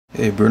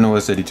Hey, Bruno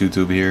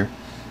S82Tube here,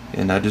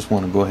 and I just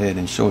want to go ahead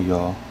and show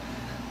y'all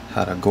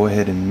how to go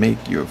ahead and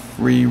make your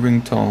free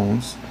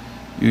ringtones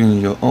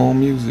using your own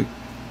music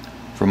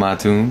from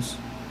iTunes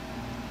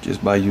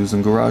just by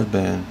using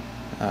Garageband.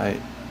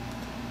 Alright,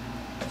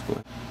 let's go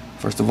ahead.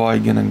 First of all,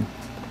 you're gonna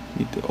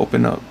need to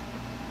open up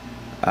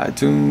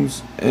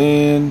iTunes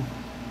and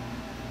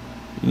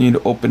you need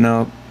to open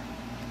up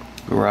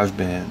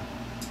Garageband.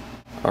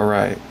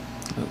 Alright,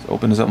 let's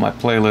open this up my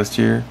playlist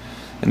here.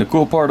 And the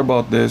cool part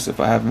about this, if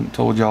I haven't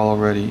told y'all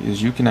already,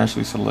 is you can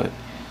actually select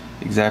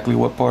exactly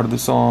what part of the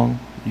song.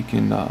 You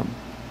can,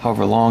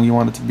 however long you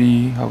want it to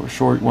be, however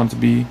short you want it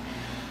to be.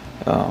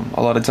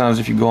 A lot of times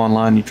if you go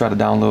online, you try to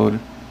download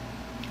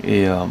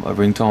a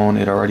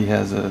ringtone, it already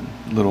has a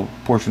little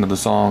portion of the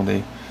song.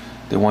 They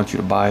want you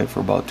to buy it for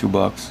about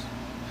 $2.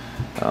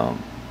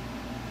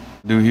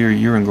 Do here,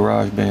 you're in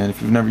GarageBand.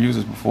 If you've never used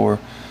this before,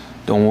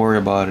 don't worry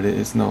about it.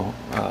 It's not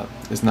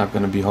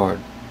going to be hard.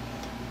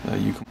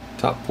 You can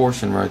top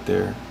portion right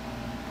there,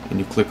 and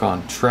you click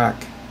on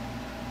track,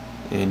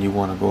 and you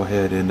want to go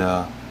ahead and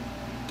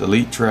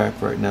delete track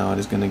right now.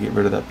 It's going to get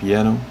rid of that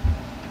piano.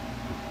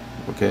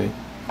 Okay,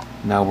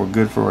 now we're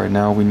good for right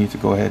now. We need to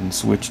go ahead and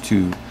switch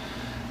to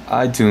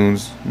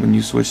iTunes. When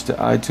you switch to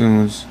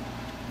iTunes,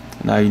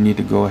 now you need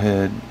to go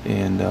ahead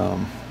and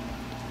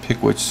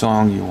pick which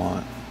song you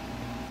want.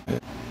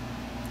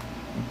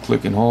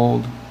 Click and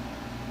hold,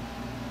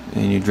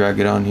 and you drag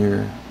it on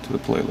here to the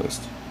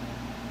playlist.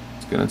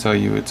 It's gonna tell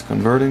you it's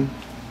converting.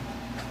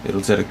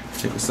 It'll take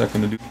a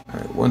second to do.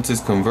 Alright, once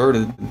it's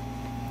converted,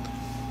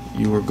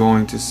 you are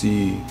going to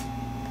see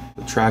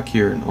the track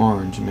here in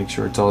orange. Make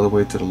sure it's all the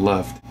way to the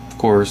left. Of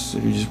course,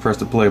 if you just press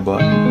the play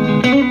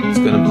button, it's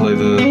gonna play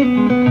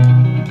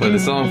the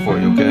song for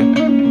you, okay?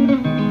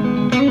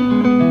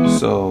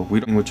 So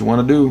what you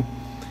want to do,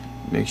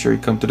 make sure you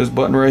come to this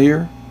button right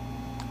here.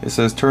 It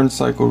says turn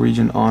cycle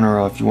region on or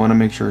off. You want to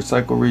make sure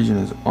cycle region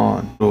is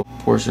on. Little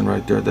portion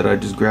right there that I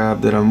just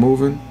grabbed that I'm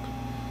moving,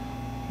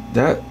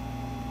 that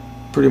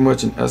pretty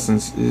much in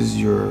essence is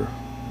your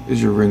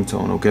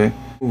ringtone, okay?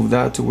 Move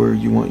that to where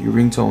you want your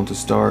ringtone to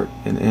start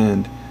and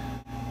end.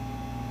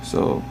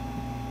 So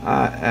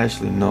I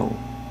actually know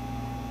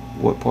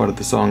what part of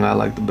the song I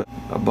like the best.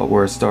 About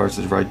where it starts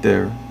is right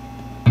there.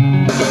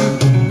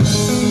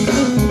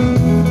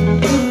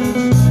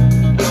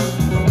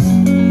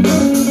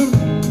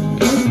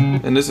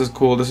 And this is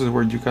cool. This is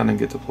where you kind of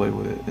get to play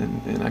with it,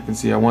 and I can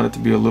see I want it to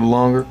be a little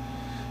longer.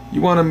 You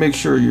want to make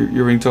sure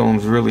your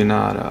ringtone's really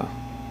not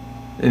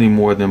any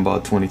more than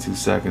about 22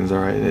 seconds. All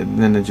right, and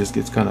then it just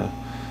gets kind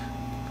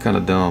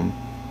of dumb.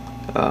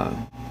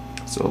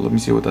 So let me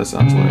see what that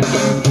sounds like.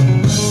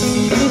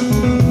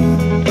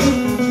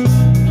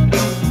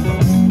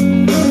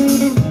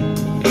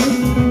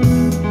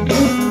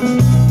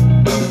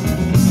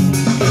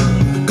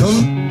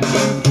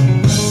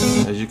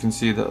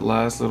 See that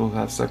last little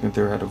half second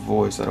there had a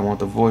voice. I don't want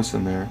the voice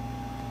in there,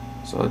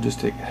 so I'll just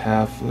take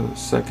half a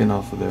second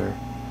off of there.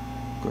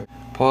 Great.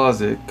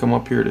 Pause it, come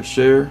up here to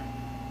share.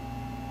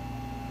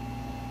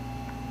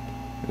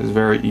 It's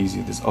very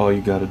easy. That's all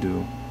you got to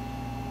do.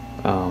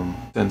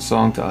 Send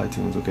song to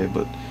iTunes, okay,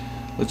 but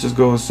let's just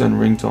go send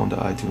ringtone to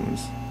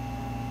iTunes,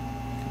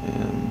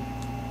 and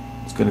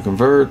it's going to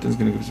convert. It's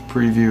going to give us a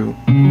preview,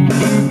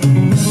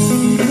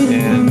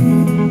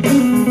 and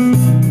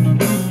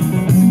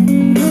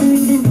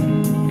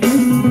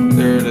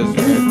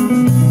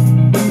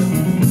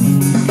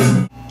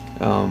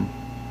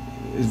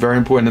it's very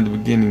important at the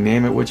beginning,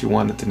 name it what you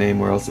want it to name,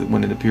 or else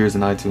when it appears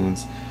in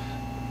iTunes,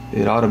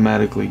 it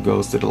automatically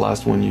goes to the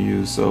last one you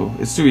use. So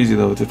it's too easy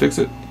though to fix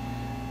it.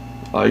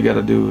 All you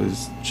gotta do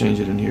is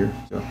change it in here.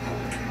 So,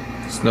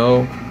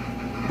 snow,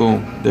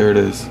 boom, there it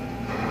is.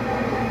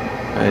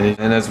 And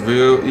that's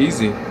real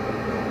easy.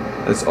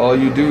 That's all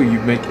you do. You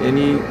make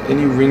any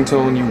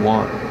ringtone you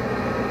want,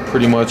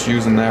 pretty much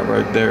using that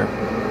right there.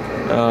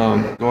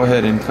 Go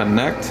ahead and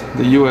connect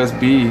the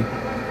USB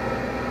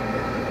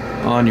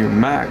on your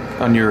Mac,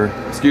 on your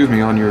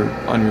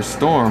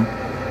Storm,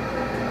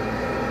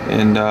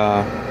 and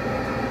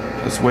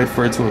let's wait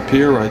for it to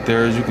appear right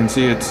there. As you can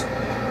see, it's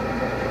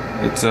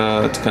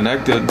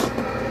connected,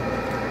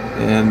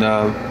 and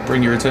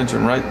bring your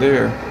attention right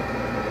there.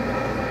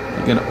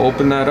 You're gonna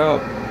open that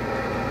up,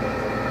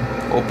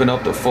 open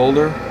up the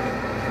folder,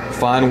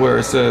 find where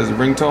it says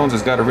ringtones.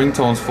 It's got a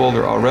ringtones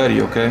folder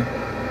already, okay?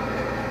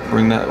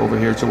 Bring that over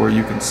here to where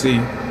you can see.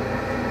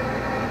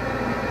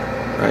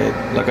 Right,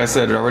 like I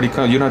said, it already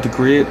comes. You don't have to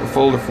create a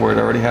folder for it.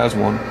 It already has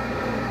one.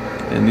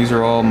 And these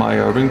are all my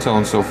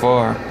ringtones so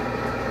far.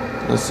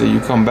 Let's see. You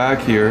come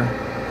back here.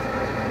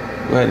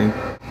 Go ahead, and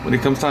when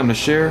it comes time to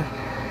share,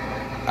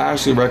 I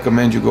actually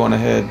recommend you going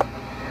ahead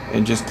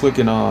and just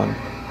clicking on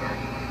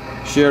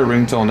share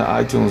ringtone to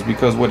iTunes,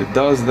 because what it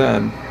does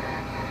then,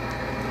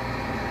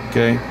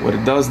 okay, what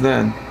it does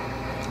then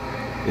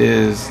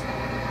is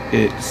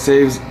it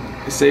saves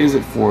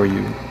it for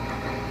you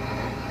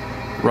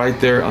right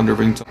there under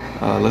ringtone.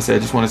 Let's say I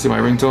just want to see my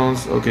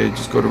ringtones. Okay,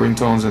 just go to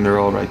ringtones and they're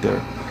all right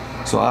there.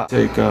 So I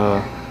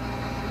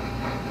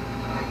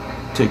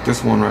take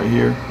this one right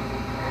here,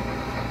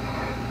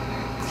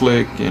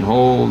 click and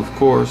hold, of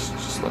course,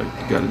 just like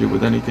you got to do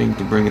with anything,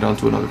 to bring it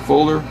onto another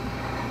folder.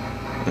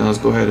 And let's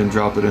go ahead and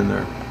drop it in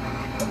there.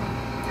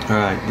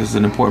 Alright, this is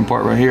an important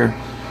part right here.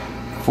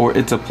 For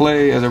it to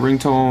play as a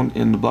ringtone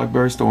in the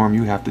Blackberry Storm,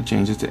 you have to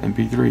change it to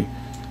MP3.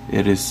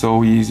 It is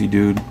so easy,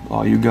 dude.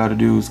 All you got to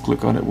do is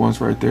click on it once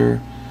right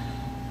there.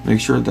 Make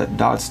sure that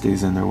dot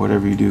stays in there,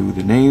 whatever you do.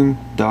 The name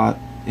dot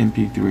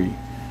MP3.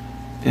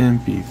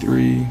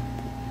 MP3.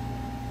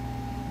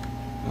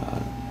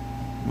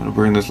 I'm going to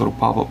bring this little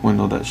pop-up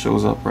window that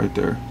shows up right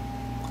there.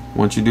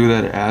 Once you do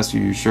that, it asks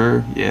you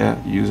sure?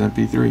 Yeah, use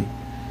MP3.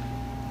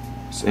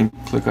 Same,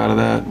 click out of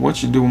that.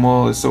 Once you do them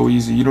all, it's so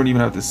easy. You don't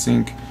even have to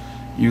sync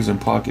using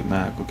Pocket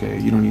Mac, okay?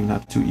 You don't even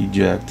have to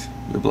eject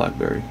your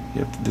Blackberry.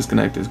 You have to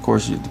disconnect it. Of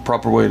course, the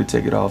proper way to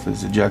take it off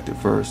is eject it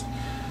first.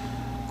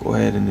 Go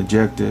ahead and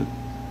eject it.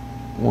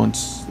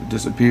 Once it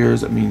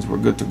disappears, that means we're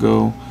good to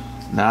go.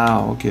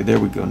 Now, okay, there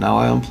we go. Now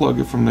I unplug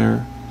it from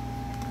there.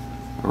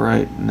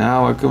 Alright,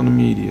 now I come to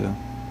media.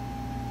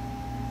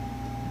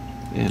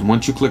 And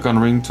once you click on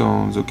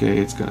ringtones, okay,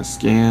 it's going to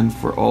scan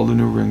for all the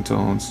new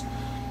ringtones.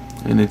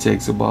 And it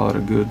takes about a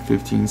good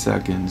 15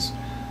 seconds,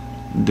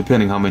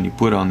 depending how many you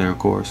put on there, of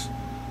course.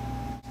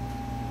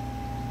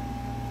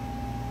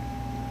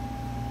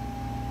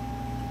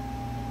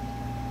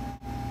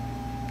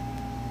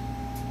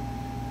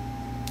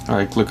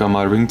 Alright, click on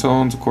my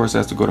ringtones. Of course, it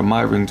has to go to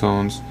my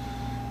ringtones.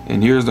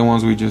 And here's the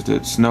ones we just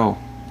did. Snow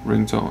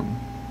ringtone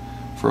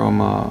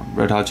from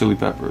Red Hot Chili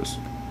Peppers.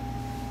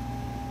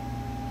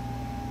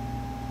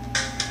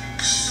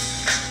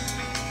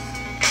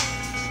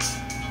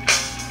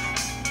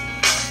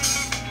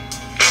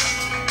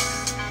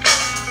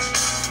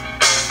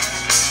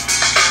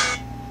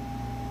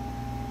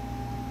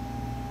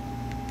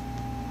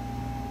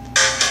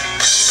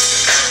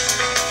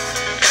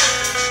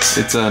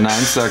 It's 9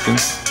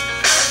 seconds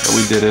that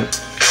we did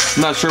it.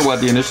 I'm not sure why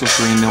the initial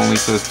screen only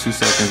says 2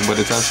 seconds, but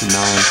it's actually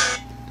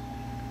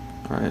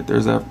 9. Alright,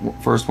 there's that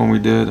first one we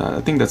did.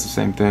 I think that's the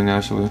same thing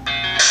actually.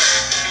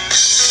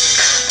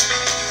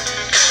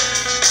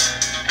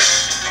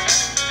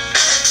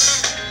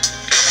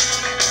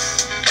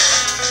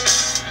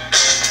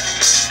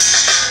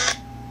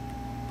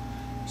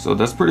 So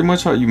that's pretty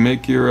much how you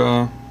make your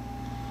own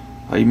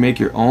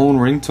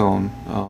ringtone.